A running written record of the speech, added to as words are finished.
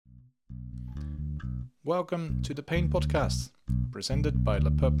Welcome to the Pain Podcast, presented by Le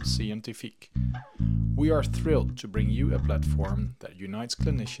Peuple Scientifique. We are thrilled to bring you a platform that unites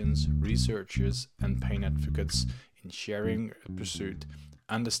clinicians, researchers, and pain advocates in sharing a pursuit,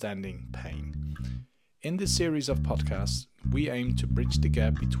 understanding pain. In this series of podcasts, we aim to bridge the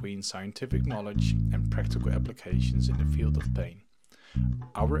gap between scientific knowledge and practical applications in the field of pain.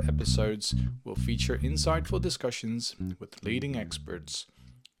 Our episodes will feature insightful discussions with leading experts,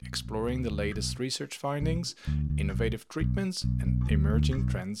 exploring the latest research findings, innovative treatments, and emerging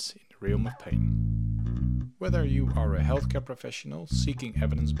trends in the realm of pain. Whether you are a healthcare professional seeking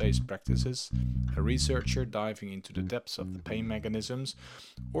evidence-based practices, a researcher diving into the depths of the pain mechanisms,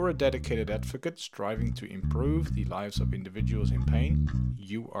 or a dedicated advocate striving to improve the lives of individuals in pain,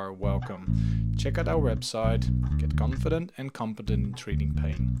 you are welcome. Check out our website, get confident and competent in treating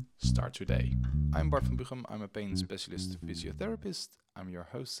pain. Start today. I'm Bart van Buchem, I'm a pain specialist physiotherapist. I'm your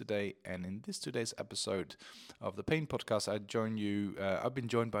host today, and in today's episode of the Pain Podcast, I've been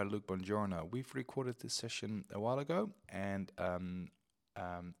joined by Luke Bongiorno. We've recorded this session a while ago, and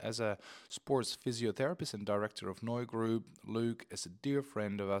as a sports physiotherapist and director of Noy Group, Luke is a dear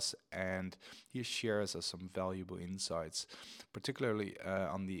friend of us, and he shares us some valuable insights, particularly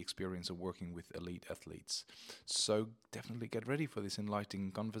on the experience of working with elite athletes. So definitely get ready for this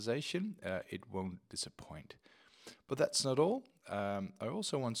enlightening conversation. It won't disappoint. But that's not all. I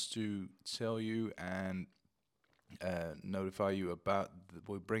also want to tell you and notify you about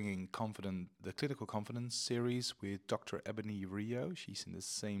we're bringing the Clinical Confidence series with Dr. Ebony Rio. She's in the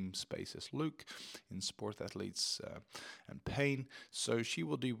same space as Luke in sport athletes and pain. So she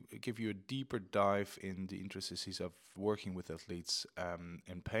will give you a deeper dive in the intricacies of working with athletes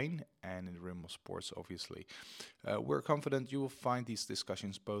in pain and in the realm of sports, obviously. We're confident you will find these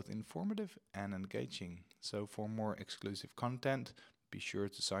discussions both informative and engaging. So for more exclusive content, be sure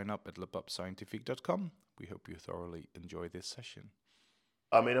to sign up at lepupscientifique.com. We hope you thoroughly enjoy this session.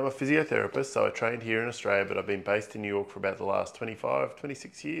 I'm a physiotherapist, so I trained here in Australia, but I've been based in New York for about the last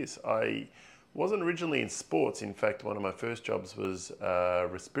 26 years. I wasn't originally in sports. In fact, one of my first jobs was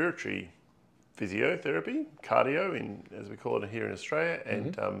respiratory physiotherapy, cardio, as we call it here in Australia,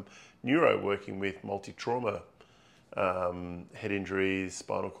 and neuro, working with multi-trauma head injuries,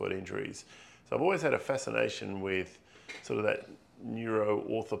 spinal cord injuries. So I've always had a fascination with sort of that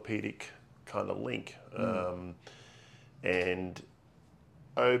neuro-orthopedic kind of link. And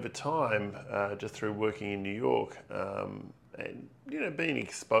over time, just through working in New York, and being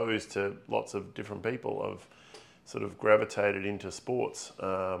exposed to lots of different people, I've sort of gravitated into sports,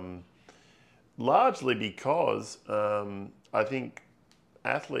 largely because I think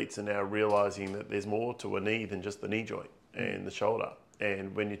athletes are now realizing that there's more to a knee than just the knee joint and the shoulder.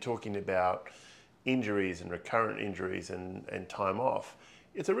 And when you're talking about injuries and recurrent injuries and time off,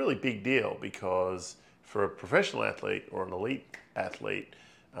 it's a really big deal, because for a professional athlete or an elite athlete,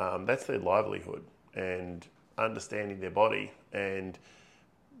 that's their livelihood, and understanding their body and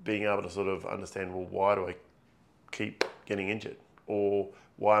being able to sort of understand, well, why do I keep getting injured, or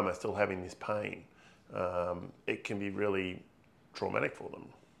why am I still having this pain? It can be really traumatic for them.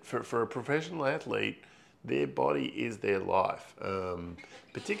 For a professional athlete, their body is their life,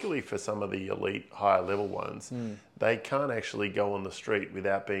 particularly for some of the elite higher level ones. They can't actually go on the street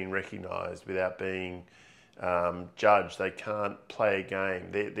without being recognised, without being judged. They can't play a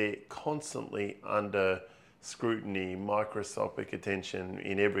game. They're constantly under scrutiny, microscopic attention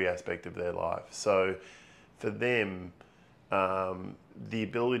in every aspect of their life. So for them, the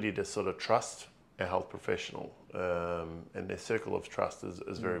ability to sort of trust a health professional, and their circle of trust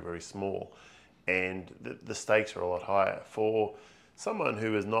is very, very small. And the stakes are a lot higher. For someone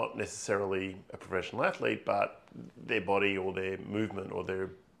who is not necessarily a professional athlete, but their body or their movement or their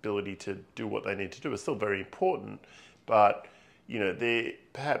ability to do what they need to do is still very important, but they're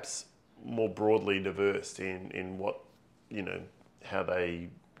perhaps more broadly diverse in what, how they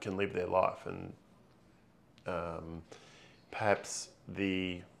can live their life, and perhaps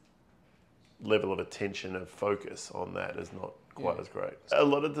the level of attention of focus on that is not quite as great. A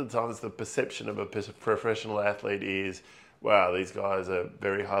lot of the times the perception of a professional athlete is, wow, these guys are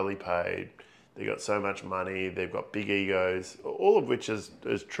very highly paid, they've got so much money, they've got big egos, all of which is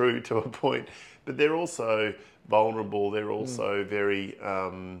true to a point, but they're also vulnerable, they're also very,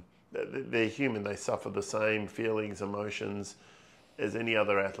 they're human, they suffer the same feelings, emotions as any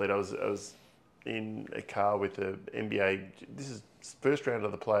other athlete. I was in a car with the NBA, this is first round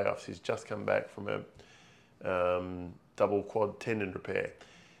of the playoffs, he's just come back from a double quad tendon repair,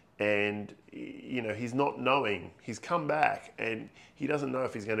 and he's not knowing, he's come back and he doesn't know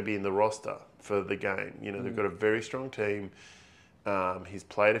if he's going to be in the roster for the game. They've got a very strong team, he's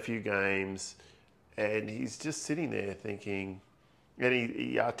played a few games, And he's just sitting there thinking, and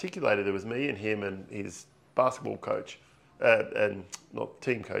he articulated, it was me and him and his basketball coach, and not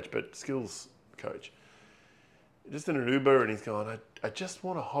team coach, but skills coach, just in an Uber, and he's going, I just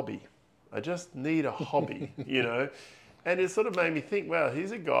want a hobby. I just need a hobby, you know? And it sort of made me think, wow,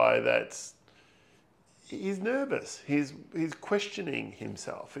 he's a guy he's nervous. He's questioning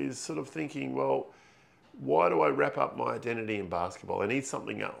himself. He's sort of thinking, well, why do I wrap up my identity in basketball? I need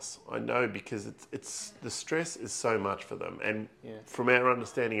something else. I know, because it's the stress is so much for them. And from our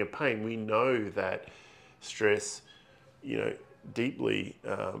understanding of pain, we know that stress, you know, deeply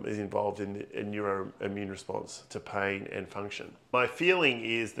is involved in a neuroimmune response to pain and function. My feeling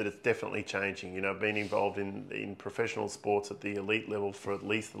is that it's definitely changing. You know, I've been involved in professional sports at the elite level for at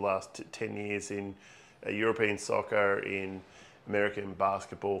least the last 10 years in European soccer, in American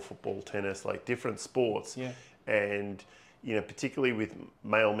basketball, football, tennis, like different sports. Yeah. And, you know, particularly with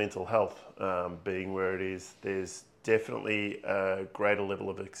male mental health being where it is, there's definitely a greater level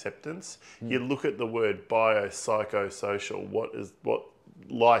of acceptance. You look at the word biopsychosocial, what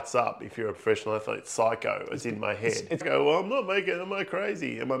lights up if you're a professional athlete? Psycho, it's in my head. I go, well, am I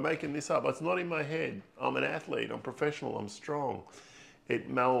crazy? Am I making this up? It's not in my head. I'm an athlete, I'm professional, I'm strong.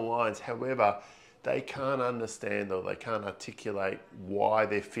 It malaligns. However, they can't understand or they can't articulate why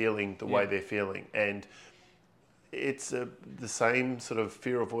they're feeling the way they're feeling. And it's the same sort of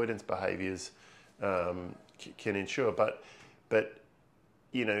fear avoidance behaviours can ensure. But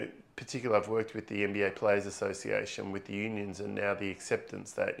you know, particularly I've worked with the NBA Players Association, with the unions, and now the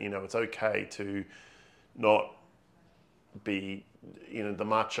acceptance that, you know, it's okay to not be, you know, the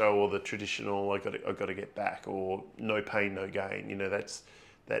macho or the traditional, I got to get back, or no pain, no gain. You know,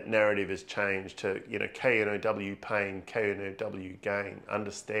 that narrative has changed to, you know, KNOW pain, KNOW gain.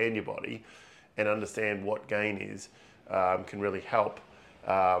 Understand your body and understand what gain is can really help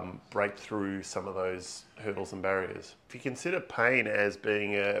break through some of those hurdles and barriers. If you consider pain as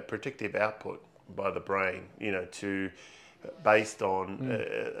being a predictive output by the brain, you know, based on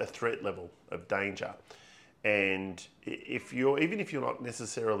a threat level of danger. And even if you're not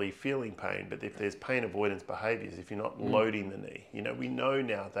necessarily feeling pain, but if there's pain avoidance behaviours, if you're not loading the knee, you know, we know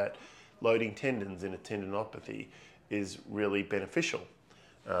now that loading tendons in a tendinopathy is really beneficial.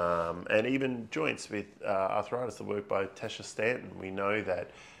 And even joints with arthritis, the work by Tasha Stanton, we know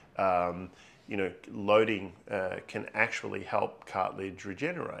that, you know, loading can actually help cartilage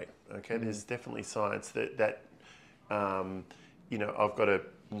regenerate. Okay, there's definitely science that you know, I've got to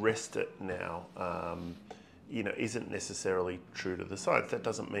rest it now. You know, isn't necessarily true to the science. That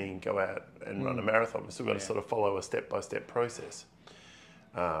doesn't mean go out and run a marathon. We've still got to sort of follow a step-by-step process.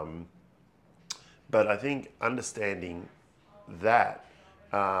 But I think understanding that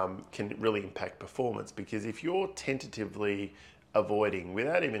can really impact performance, because if you're tentatively avoiding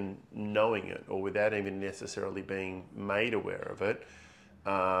without even knowing it or without even necessarily being made aware of it,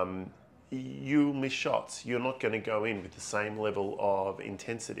 you'll miss shots. You're not going to go in with the same level of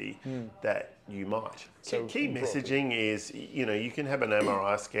intensity that you might. So key messaging is, you know, you can have an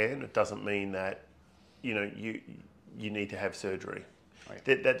MRI scan. It doesn't mean that, you know, you need to have surgery.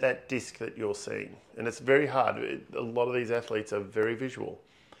 Right. That disc that you're seeing, and it's very hard. A lot of these athletes are very visual.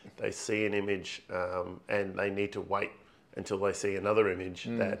 They see an image and they need to wait until they see another image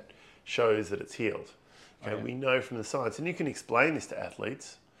that shows that it's healed. Okay, we know from the science, and you can explain this to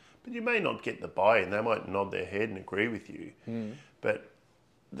athletes, but you may not get the buy-in. They might nod their head and agree with you, but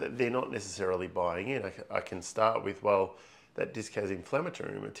they're not necessarily buying in. I can start with, well, that disc has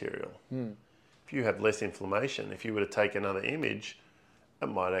inflammatory material. If you have less inflammation, if you were to take another image, it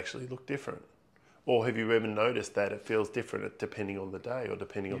might actually look different. Or have you ever noticed that it feels different depending on the day or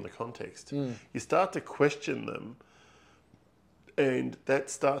depending on the context? You start to question them, and that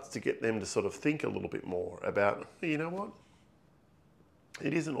starts to get them to sort of think a little bit more about, you know what?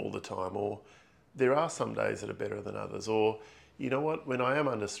 It isn't all the time, or there are some days that are better than others, or, you know what, when I am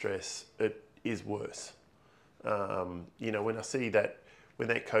under stress, it is worse. You know, when I see that, when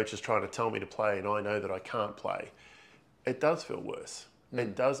that coach is trying to tell me to play and I know that I can't play, it does feel worse.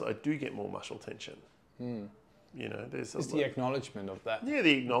 It does. I do get more muscle tension. You know, there's the acknowledgement of that. Yeah,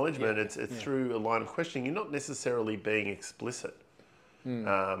 the acknowledgement. It's through a line of questioning. You're not necessarily being explicit,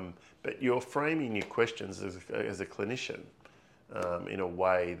 but you're framing your questions as a clinician in a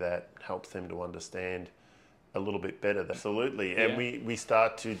way that helps them to understand a little bit better. Absolutely. And we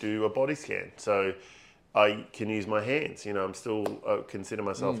start to do a body scan. So I can use my hands. You know, I'm still consider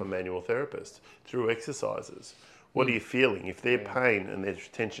myself a manual therapist through exercises. What are you feeling? If they're pain and there's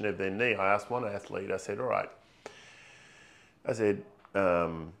tension of their knee, I asked one athlete, I said, all right,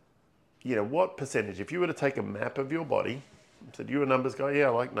 you know, what percentage, if you were to take a map of your body I said, "You a numbers guy?" "Yeah, I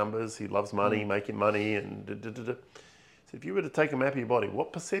like numbers." He loves money, making money, and So if you were to take a map of your body,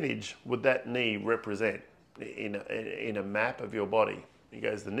 what percentage would that knee represent in a map of your body? He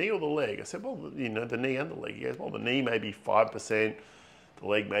goes, "The knee or the leg?" I said, "Well, the knee and the leg." He goes, "Well, the knee maybe 5%, the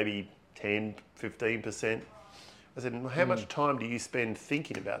leg maybe 10, 15%. I said, "Well, how much time do you spend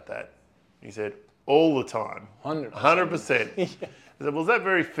thinking about that?" He said, "All the time." 100%. 100%. I said, "Well, is that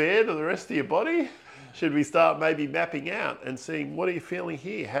very fair to the rest of your body? Should we start maybe mapping out and seeing what are you feeling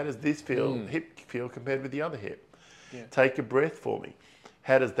here? How does this hip feel compared with the other hip? Yeah. Take a breath for me.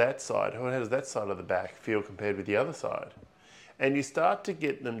 How does that side of the back feel compared with the other side?" And you start to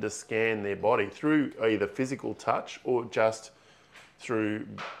get them to scan their body through either physical touch or just through,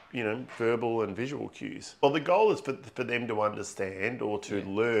 verbal and visual cues. Well, the goal is for them to understand or to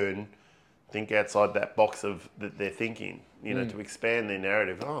learn, think outside that box of that they're thinking, to expand their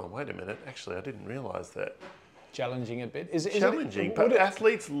narrative. Oh, wait a minute, actually, I didn't realise that. Challenging a bit. Challenging, but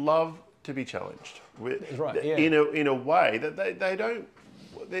athletes love to be challenged. Right, yeah. In a way that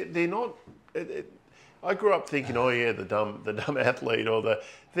they're not... I grew up thinking, oh yeah, the dumb athlete,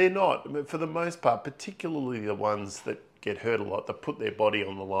 they're not. For the most part, particularly the ones that get hurt a lot, that put their body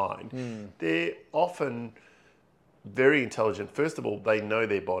on the line, they're often very intelligent. First of all, they know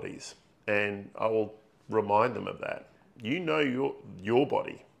their bodies, and I will remind them of that. You know your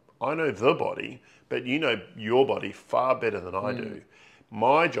body. I know the body, but you know your body far better than I do.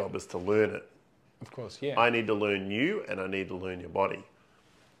 My job is to learn it. Of course, yeah. I need to learn you, and I need to learn your body.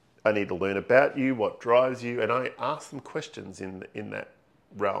 I need to learn about you, what drives you, and I ask them questions in that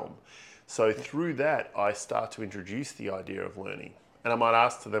realm. So through that, I start to introduce the idea of learning. And I might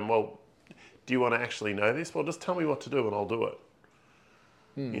ask to them, "Well, do you want to actually know this? Well, just tell me what to do and I'll do it."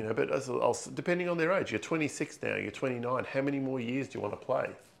 But depending on their age, you're 26 now, you're 29, how many more years do you want to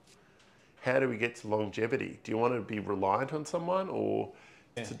play? How do we get to longevity? Do you want to be reliant on someone or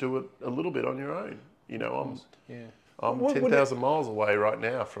to do it a little bit on your own? I'm 10,000 miles away right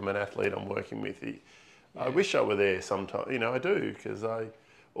now from an athlete I'm working with. I wish I were there sometime. I do, because I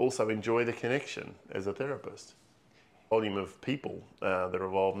also enjoy the connection as a therapist. Volume of people that are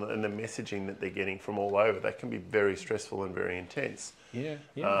involved and the messaging that they're getting from all over, that can be very stressful and very intense. Yeah.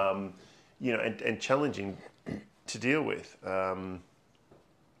 And challenging to deal with.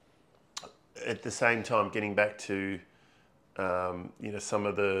 At the same time, getting back to some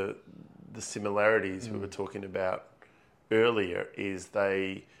of the similarities we were talking about earlier, is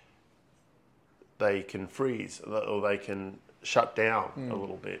they can freeze or they can shut down a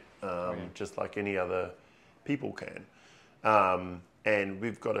little bit, just like any other people can. And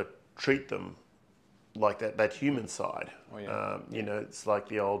we've got to treat them like that human side. It's like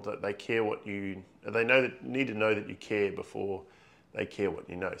the old, they care what you, they need to know that you care before they care what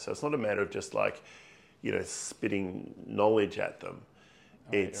you know. So it's not a matter of just like, spitting knowledge at them.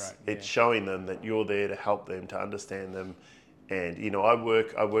 It's showing them that you're there to help them, to understand them. And, I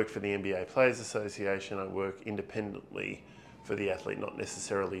work for the NBA Players Association. I work independently for the athlete, not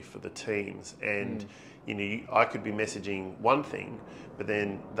necessarily for the teams. And, I could be messaging one thing, but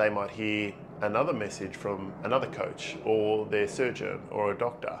then they might hear another message from another coach or their surgeon or a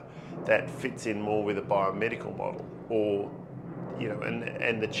doctor that fits in more with a biomedical model. Or,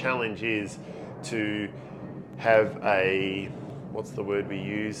 and the challenge is to have what's the word we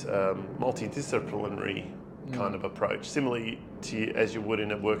use, multidisciplinary kind of approach, similarly to as you would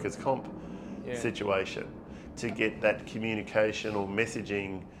in a workers' comp situation, to get that communication or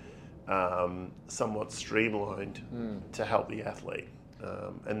messaging somewhat streamlined to help the athlete.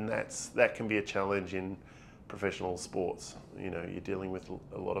 And that can be a challenge in professional sports. You're dealing with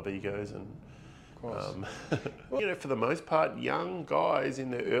a lot of egos and for the most part, young guys in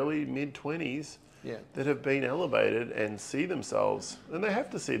their early mid-20s that have been elevated and see themselves, and they have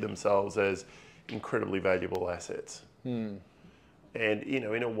to see themselves as incredibly valuable assets. And,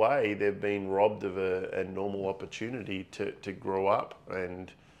 in a way, they've been robbed of a normal opportunity to grow up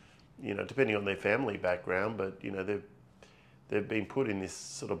and, depending on their family background, but, they've been put in this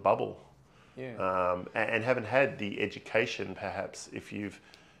sort of bubble and haven't had the education, perhaps, if you've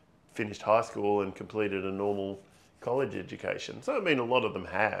finished high school and completed a normal college education. So, a lot of them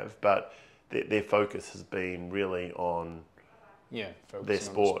have, but their focus has been really on their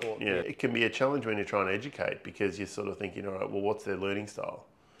sport. It can be a challenge when you're trying to educate, because you're sort of thinking, all right, well, what's their learning style?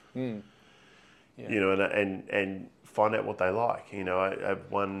 And find out what they like. I have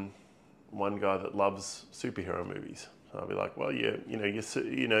one guy that loves superhero movies. So I'll be like, well,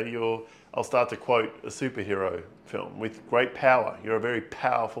 I'll start to quote a superhero film. With great power, you're a very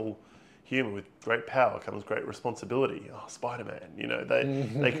powerful human. With great power comes great responsibility. Oh, Spider-Man,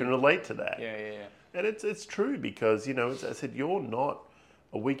 they can relate to that. And it's true because, as I said, you're not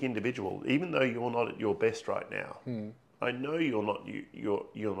a weak individual, even though you're not at your best right now. I know you're not at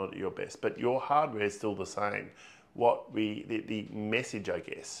your best, but your hardware is still the same. The message, I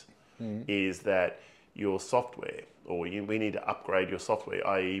guess, is that your software, we need to upgrade your software,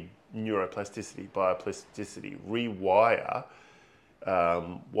 i.e. neuroplasticity, bioplasticity, rewire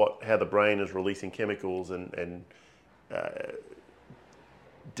how the brain is releasing chemicals and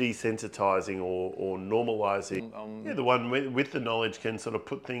desensitizing or normalizing. The one with the knowledge can sort of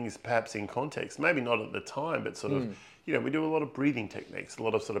put things perhaps in context, maybe not at the time, but sort of, we do a lot of breathing techniques, a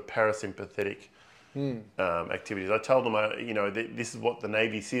lot of sort of parasympathetic activities. I tell them, this is what the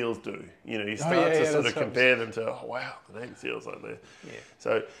Navy SEALs do. You start to sort of compare them to, oh wow, the Navy SEALs like there.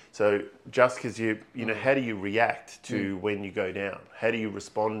 Yeah. So just because how do you react to when you go down? How do you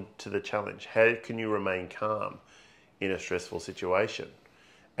respond to the challenge? How can you remain calm in a stressful situation?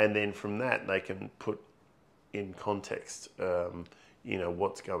 And then from that, they can put in context,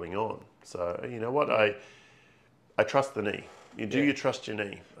 what's going on. So, I trust the knee. You trust your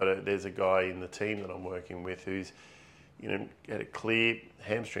knee? There's a guy in the team that I'm working with who's, had a clear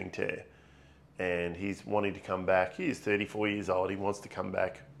hamstring tear, and he's wanting to come back. He's 34 years old. He wants to come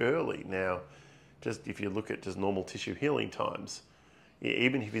back early. Now, just if you look at just normal tissue healing times,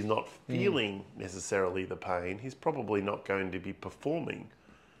 even if he's not feeling necessarily the pain, he's probably not going to be performing.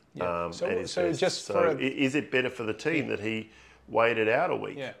 Is it better for the team that he waited out a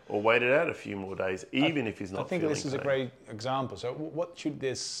week or waited out a few more days, even if he's not feeling pain? I think this is a great example. So what should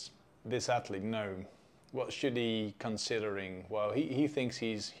this athlete know? What should he considering? Well, he thinks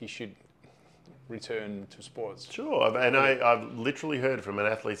he should return to sports. Sure, and I've literally heard from an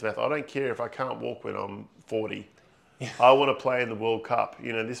athlete's mouth, I don't care if I can't walk when I'm 40. I want to play in the World Cup.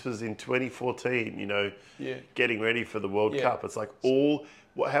 This was in 2014, getting ready for the World Cup. It's like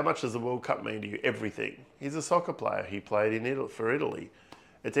how much does the World Cup mean to you? Everything. He's a soccer player. He played for Italy.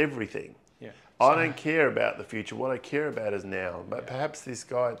 It's everything. Yeah. I don't care about the future. What I care about is now. But perhaps this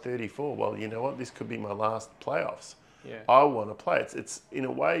guy at 34, well, you know what? This could be my last playoffs. Yeah. I want to play. It's in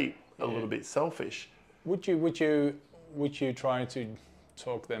a way a little bit selfish. Would you try to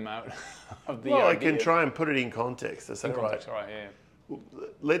talk them out of the idea? I can try and put it in context. To say, right,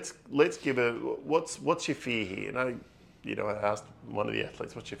 let's give what's your fear here? And I asked one of the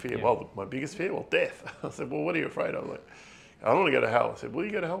athletes, what's your fear? Yeah. Well, my biggest fear? Well, death. I said, well, what are you afraid of? Like, I don't want to go to hell. I said, will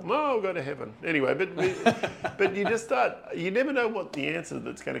you go to hell? No, I'll go to heaven. Anyway, but you just you never know what the answer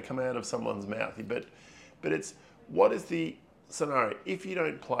that's going to come out of someone's mouth. But it's, what is the scenario? If you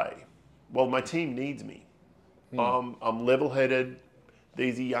don't play, well, my team needs me. I'm level-headed.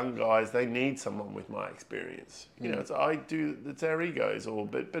 These are young guys. They need someone with my experience. It's our egos,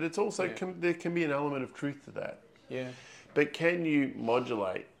 but it's also there can be an element of truth to that. Yeah. But can you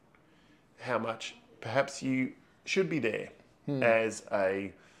modulate how much perhaps you should be there as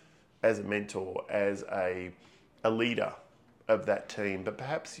a mentor, as a leader of that team, but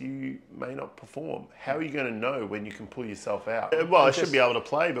perhaps you may not perform? How are you going to know when you can pull yourself out? Well, I should be able to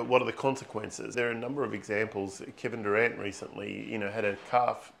play, but what are the consequences? There are a number of examples. Kevin Durant recently, had a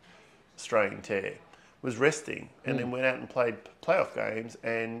calf strain tear, was resting, and then went out and played playoff games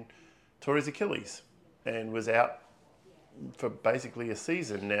and tore his Achilles and was out for basically a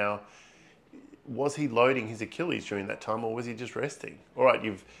season. Now, was he loading his Achilles during that time, or was he just resting? All right,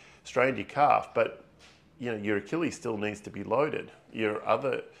 you've strained your calf, but your Achilles still needs to be loaded. Your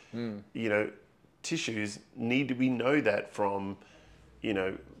other, tissues need to. We know that from,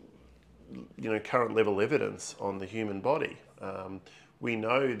 current level evidence on the human body. We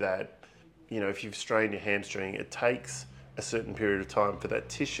know that, if you've strained your hamstring, it takes a certain period of time for that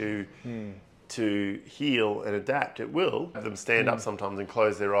tissue to heal and adapt. It will. Have them stand up sometimes and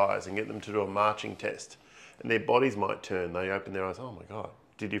close their eyes and get them to do a marching test. And their bodies might turn. They open their eyes. Oh my God,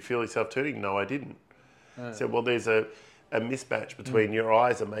 did you feel yourself turning? No, I didn't. So, well, there's a mismatch between your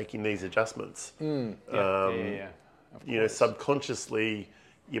eyes are making these adjustments. Subconsciously,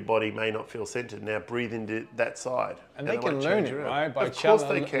 your body may not feel centered. Now breathe into that side. And they can learn it, right? Of course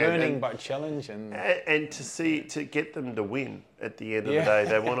they can. Learning by challenge. And to get them to win at the end of the day,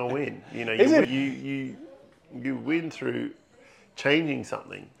 they want to win. You win through changing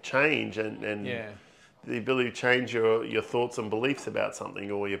something. Change and the ability to change your thoughts and beliefs about something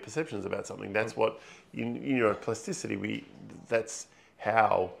or your perceptions about something. That's what, plasticity, that's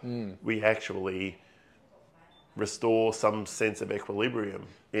how we actually restore some sense of equilibrium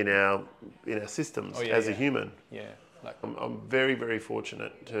in our systems as a human. Yeah, I'm very, very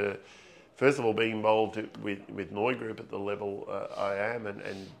fortunate to, first of all, be involved with Noi Group at the level I am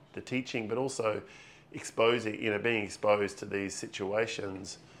and the teaching, but also being exposed to these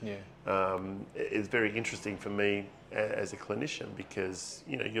situations is very interesting for me as a clinician, because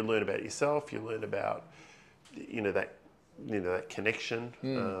you learn about yourself, you learn about that connection.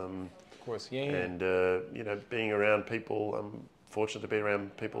 Of course, And being around people, I'm fortunate to be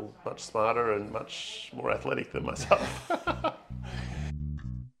around people much smarter and much more athletic than myself.